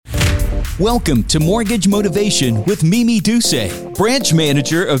Welcome to Mortgage Motivation with Mimi Duce, branch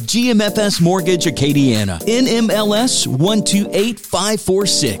manager of GMFS Mortgage Acadiana, NMLS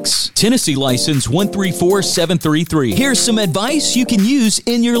 128546, Tennessee license 134733. Here's some advice you can use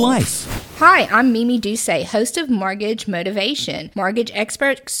in your life. Hi, I'm Mimi Duce, host of Mortgage Motivation, mortgage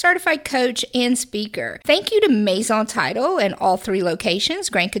expert, certified coach, and speaker. Thank you to Maison Title and all three locations,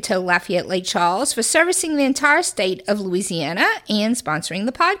 Grand Coteau, Lafayette, Lake Charles, for servicing the entire state of Louisiana and sponsoring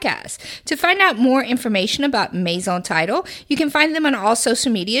the podcast. To find out more information about Maison Title, you can find them on all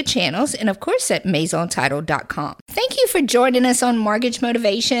social media channels and, of course, at maisontitle.com. Thank you for joining us on Mortgage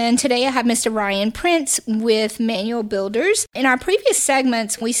Motivation. Today, I have Mr. Ryan Prince with Manuel Builders. In our previous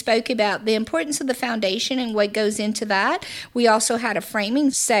segments, we spoke about the importance of the foundation and what goes into that. We also had a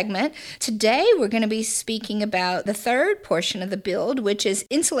framing segment. Today, we're going to be speaking about the third portion of the build, which is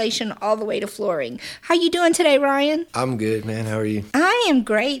insulation all the way to flooring. How you doing today, Ryan? I'm good, man. How are you? I am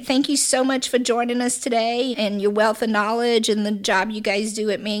great. Thank you so much for joining us today and your wealth of knowledge and the job you guys do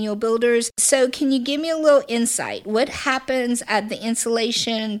at Manuel Builders. So can you give me a little insight? What happens at the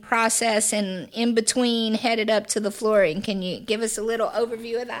insulation process and in between headed up to the flooring? Can you give us a little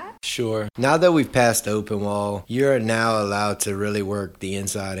overview of that? Sure. Now that we've passed open wall, you're now allowed to really work the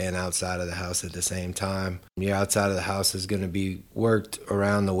inside and outside of the house at the same time. Your outside of the house is going to be worked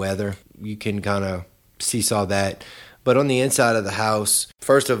around the weather. You can kind of seesaw that. But on the inside of the house,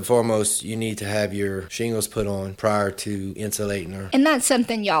 first and foremost, you need to have your shingles put on prior to insulating her. And that's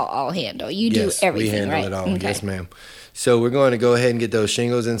something y'all all handle. You do everything, right? Yes, we handle it all. Okay. Yes, ma'am. So we're going to go ahead and get those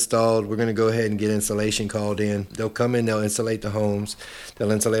shingles installed. We're going to go ahead and get insulation called in. They'll come in, they'll insulate the homes.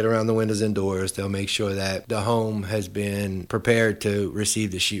 They'll insulate around the windows and doors. They'll make sure that the home has been prepared to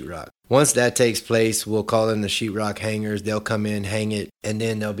receive the sheetrock. Once that takes place, we'll call in the sheetrock hangers. They'll come in, hang it, and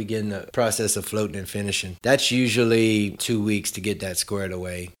then they'll begin the process of floating and finishing. That's usually 2 weeks to get that squared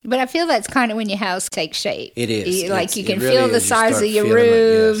away. But I feel that's kind of when your house takes shape. It is. You can feel the size of your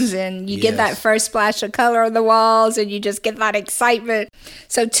rooms, and you get that first splash of color on the walls, and you just get that excitement.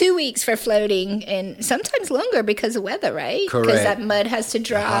 So 2 weeks for floating, and sometimes longer because of weather, right? Correct. Because that mud has to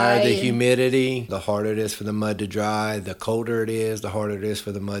dry. The higher the humidity, the harder it is for the mud to dry. The colder it is, the harder it is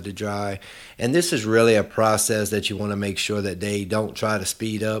for the mud to dry. And this is really a process that you want to make sure that they don't try to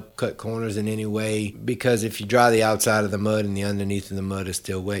speed up, cut corners in any way, because if you dry the outside of the mud and the underneath of the mud is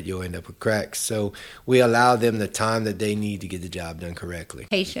still wet, you'll end up with cracks. So we allow them the time that they need to get the job done correctly.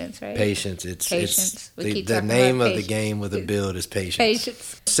 Patience, right? Patience. Patience. It's the name of the game with a build is patience.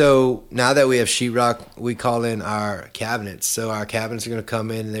 Patience. So now that we have sheetrock, we call in our cabinets. So our cabinets are going to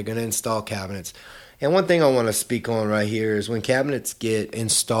come in and they're going to install cabinets. And one thing I want to speak on right here is when cabinets get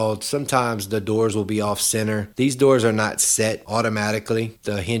installed, sometimes the doors will be off center. These doors are not set automatically.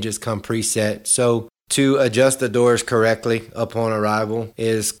 The hinges come preset. So to adjust the doors correctly upon arrival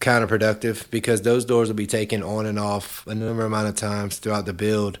is counterproductive because those doors will be taken on and off a number amount of times throughout the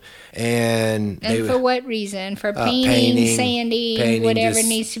build. And for what reason? For painting, sanding, whatever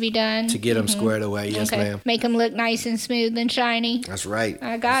needs to be done? To get them squared away, yes, ma'am. Make them look nice and smooth and shiny. That's right.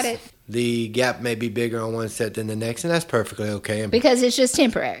 I got it. The gap may be bigger on one set than the next, and that's perfectly okay. Because it's just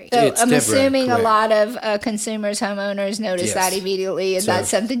temporary. So I'm assuming correct. A lot of consumers, homeowners notice that immediately, and that's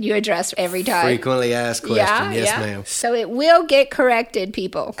something you address every time. Frequently asked question, yes, ma'am. So it will get corrected,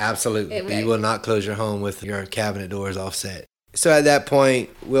 people. Absolutely. You will not close your home with your cabinet doors offset. So at that point,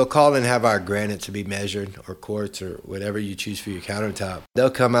 we'll call and have our granite to be measured, or quartz, or whatever you choose for your countertop. They'll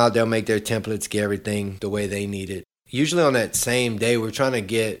come out, they'll make their templates, get everything the way they need it. Usually on that same day, we're trying to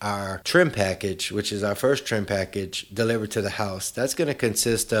get our trim package, which is our first trim package, delivered to the house. That's going to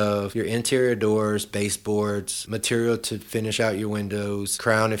consist of your interior doors, baseboards, material to finish out your windows,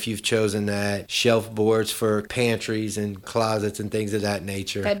 crown if you've chosen that, shelf boards for pantries and closets and things of that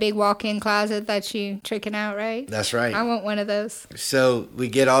nature. That big walk-in closet that you tricking out, right? That's right. I want one of those. So we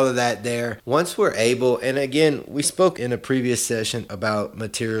get all of that there. Once we're able, and again, we spoke in a previous session about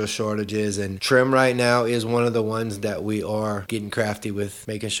material shortages, and trim right now is one of the ones that we are getting crafty with,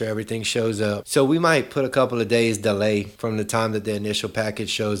 making sure everything shows up. So we might put a couple of days delay from the time that the initial package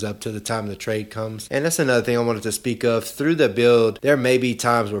shows up to the time the trade comes. And that's another thing I wanted to speak of. Through the build, there may be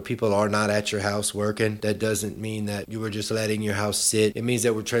times where people are not at your house working. That doesn't mean that you were just letting your house sit. It means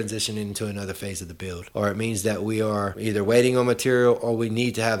that we're transitioning into another phase of the build. Or it means that we are either waiting on material or we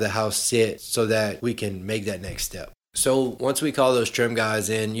need to have the house sit so that we can make that next step. So once we call those trim guys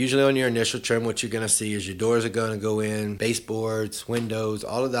in, usually on your initial trim, what you're going to see is your doors are going to go in, baseboards, windows,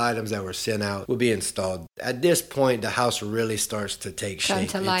 all of the items that were sent out will be installed. At this point, the house really starts to take shape.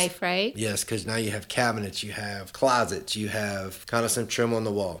 Come to life, right? Yes, because now you have cabinets, you have closets, you have kind of some trim on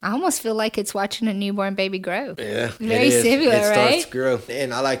the wall. I almost feel like it's watching a newborn baby grow. Yeah, very similar, it right? Starts to grow.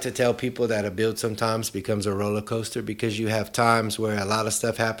 And I like to tell people that a build sometimes becomes a roller coaster because you have times where a lot of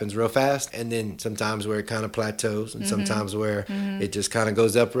stuff happens real fast, and then sometimes where it kind of plateaus, and sometimes where it just kind of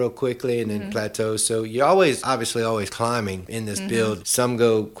goes up real quickly and then plateaus. So you're obviously always climbing in this build. Some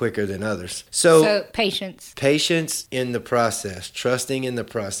go quicker than others. So patience. Patience in the process, trusting in the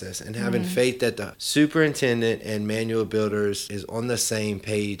process, and having faith that the superintendent and manual builders is on the same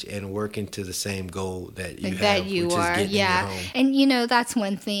page and working to the same goal that you have, which is getting your home. And that's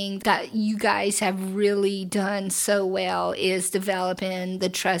one thing that you guys have really done so well is developing the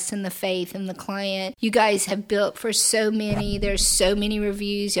trust and the faith in the client. You guys have built for so many. There's so many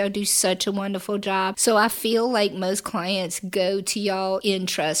reviews. Y'all do such a wonderful job. So I feel like most clients go to y'all in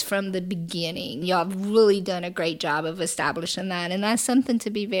trust from the beginning. Y'all have really done a great job of establishing that. And that's something to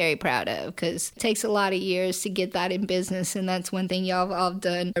be very proud of because it takes a lot of years to get that in business. And that's one thing y'all have all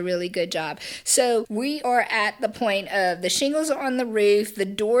done a really good job. So we are at the point of the shingles are on the roof. The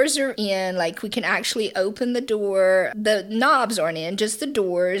doors are in. Like we can actually open the door. The knobs aren't in, just the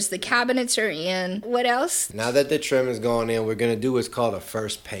doors. The cabinets are in. What else? Now that the trim is going in, we're going to do what's called a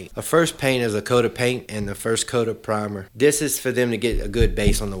first paint. A first paint is a coat of paint and the first coat of primer. This is for them to get a good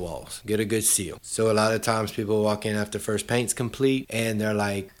base on the walls, get a good seal. So a lot of times people walk in after first paint's complete and they're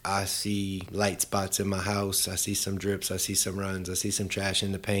like, I see light spots in my house. I see some drips. I see some runs. I see some trash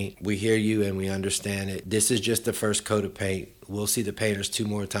in the paint. We hear you and we understand it. This is just the first coat of paint. We'll see the painters 2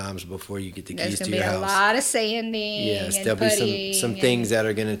 more times before you get the keys to your house. There's going to be a lot of sanding. Yes, and there'll be some things that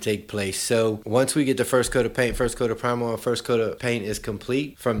are going to take place. So once we get the first coat of paint, first coat of primer, first coat of paint is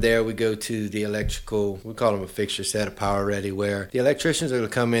complete. From there, we go to the electrical, we call them a fixture set, a power ready, where the electricians are going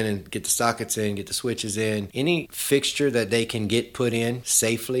to come in and get the sockets in, get the switches in. Any fixture that they can get put in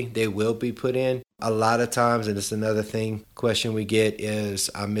safely, they will be put in. A lot of times, and it's another question we get is,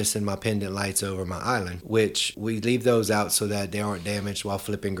 I'm missing my pendant lights over my island, which we leave those out so that they aren't damaged while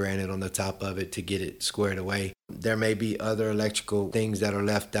flipping granite on the top of it to get it squared away. There may be other electrical things that are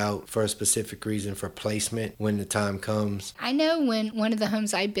left out for a specific reason for placement when the time comes. I know when one of the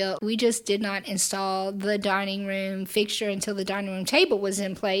homes I built, we just did not install the dining room fixture until the dining room table was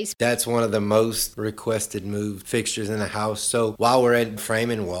in place. That's one of the most requested moved fixtures in the house. So while we're at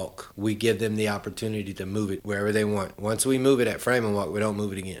frame and walk, we give them the opportunity to move it wherever they want. Once we move it at frame and walk, we don't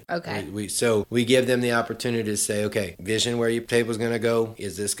move it again. Okay. So we give them the opportunity to say, okay, vision where your table's going to go.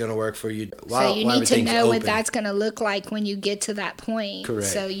 Is this going to work for you? So you need to know what that's going to look like when you get to that point. Correct.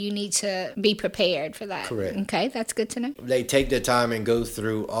 So you need to be prepared for that. Correct. Okay, that's good to know. They take the time and go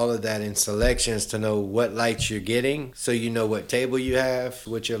through all of that in selections to know what lights you're getting, so you know what table you have,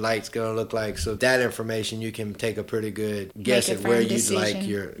 what your light's going to look like. So that information, you can take a pretty good guess at where you'd like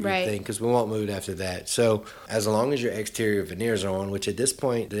your thing, because we won't move after that. So as long as your exterior veneers are on, which at this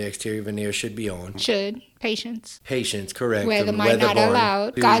point the exterior veneer should be on. Patience, correct. Weather might not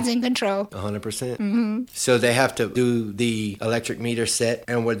allowed. God's in control. 100%. Mm-hmm. So they have to do the electric meter set,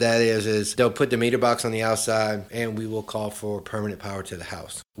 and what that is they'll put the meter box on the outside, and we will call for permanent power to the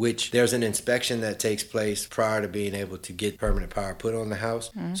house, which there's an inspection that takes place prior to being able to get permanent power put on the house.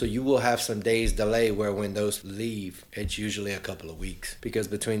 Mm-hmm. So you will have some days delay where when those leave, it's usually a couple of weeks, because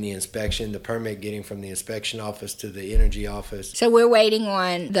between the inspection, the permit getting from the inspection office to the energy office. So we're waiting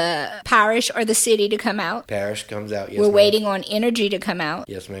on the parish or the city to come out. Parish comes out, yes, We're ma'am. waiting on energy to come out.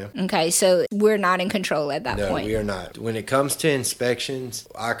 Yes, ma'am. Okay, so we're not in control at that point. No, we are not. When it comes to inspections,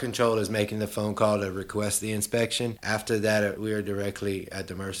 our control is making the phone call to request the inspection. After that, we are directly at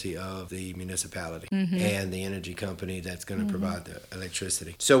the mercy of the municipality and the energy company that's going to provide the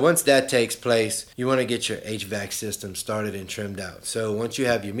electricity. So once that takes place, you want to get your HVAC system started and trimmed out. So once you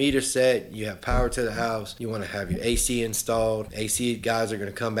have your meter set, you have power to the house, you want to have your AC installed. AC guys are going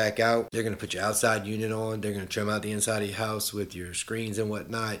to come back out. They're going to put your outside unit on. They're going to trim out the inside of your house with your screens and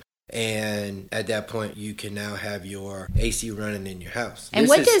whatnot. And at that point, you can now have your AC running in your house. And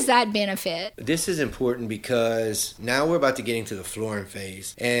what does that benefit? This is important because now we're about to get into the flooring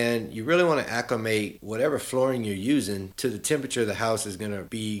phase. And you really want to acclimate whatever flooring you're using to the temperature the house is going to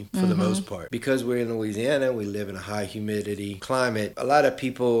be for the most part. Because we're in Louisiana, we live in a high humidity climate. A lot of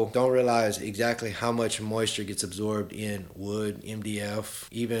people don't realize exactly how much moisture gets absorbed in wood, MDF,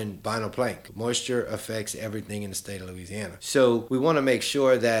 even vinyl plank. Moisture affects everything in the state of Louisiana. So we want to make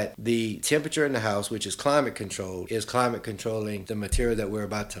sure that The temperature in the house, which is climate controlled, is climate controlling the material that we're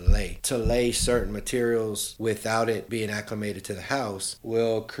about to lay. To lay certain materials without it being acclimated to the house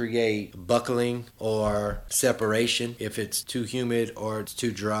will create buckling or separation if it's too humid or it's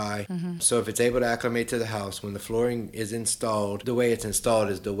too dry. So if it's able to acclimate to the house, when the flooring is installed, the way it's installed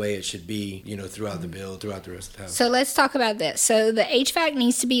is the way it should be, throughout the build, throughout the rest of the house. So let's talk about this. So the HVAC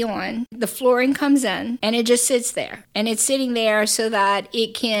needs to be on, the flooring comes in, and it just sits there. And it's sitting there so that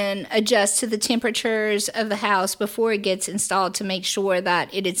it can adjust to the temperatures of the house before it gets installed to make sure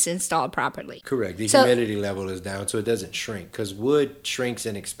that it is installed properly. Correct. The humidity level is down so it doesn't shrink, because wood shrinks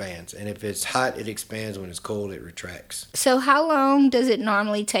and expands. And if it's hot, it expands. When it's cold, it retracts. So how long does it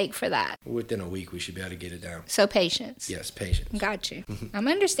normally take for that? Within a week, we should be able to get it down. So patience. Yes, patience. Got you. I'm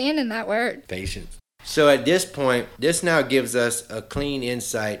understanding that word. Patience. So at this point, this now gives us a clean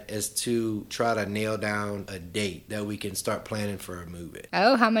insight as to try to nail down a date that we can start planning for a move-in.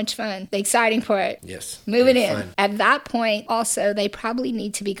 Oh, how much fun. The exciting part. Yes. Moving in. Fun. At that point, also, they probably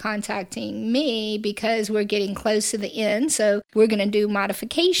need to be contacting me because we're getting close to the end. So we're going to do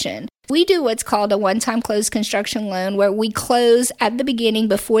modification. We do what's called a one-time closed construction loan, where we close at the beginning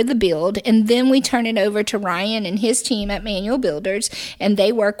before the build, and then we turn it over to Ryan and his team at Manuel Builders, and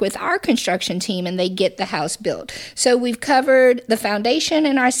they work with our construction team and they get the house built. So we've covered the foundation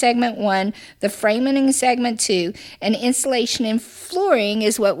in our segment 1, the framing in segment 2, and installation and flooring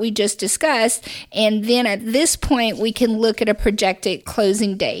is what we just discussed. And then at this point, we can look at a projected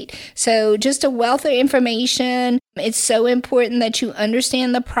closing date. So just a wealth of information. It's so important that you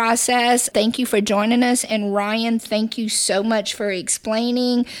understand the process. Thank you for joining us. And Ryan, thank you so much for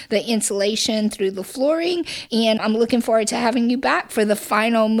explaining the insulation through the flooring. And I'm looking forward to having you back for the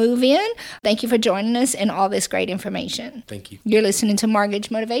final move-in. Thank you for joining us and all this great information. Thank you. You're listening to Mortgage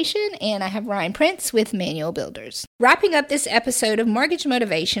Motivation, and I have Ryan Prince with Manuel Builders. Wrapping up this episode of Mortgage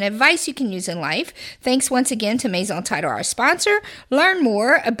Motivation, advice you can use in life. Thanks once again to Maison Title, our sponsor. Learn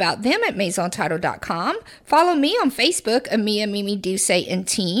more about them at MaisonTitle.com. Follow me on Facebook, Amia Mimi Duce and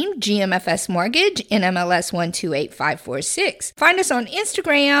team, GMFS Mortgage, NMLS 128546. Find us on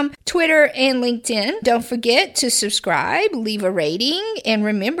Instagram, Twitter, and LinkedIn. Don't forget to subscribe, leave a rating, and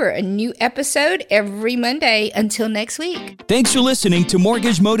remember, a new episode every Monday. Until next week. Thanks for listening to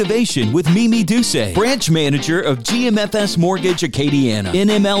Mortgage Motivation with Mimi Duce, branch manager of GMFS Mortgage Acadiana,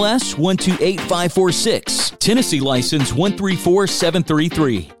 NMLS 128546, Tennessee license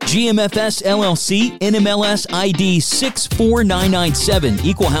 134733, GMFS LLC, NMLS ID 64997,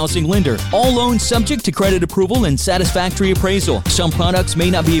 equal housing lender. All loans subject to credit approval and satisfactory appraisal. Some products may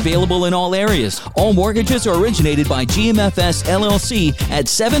not be available in all areas. All mortgages are originated by GMFS LLC at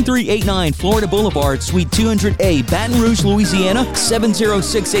 7389 Florida Boulevard, Suite 200A, Baton Rouge, Louisiana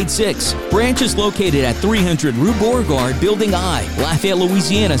 70686. Branch is located at 300 Rue Beauregard, Building I, Lafayette,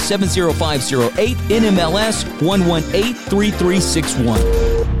 Louisiana 70508, NMLS 1183361.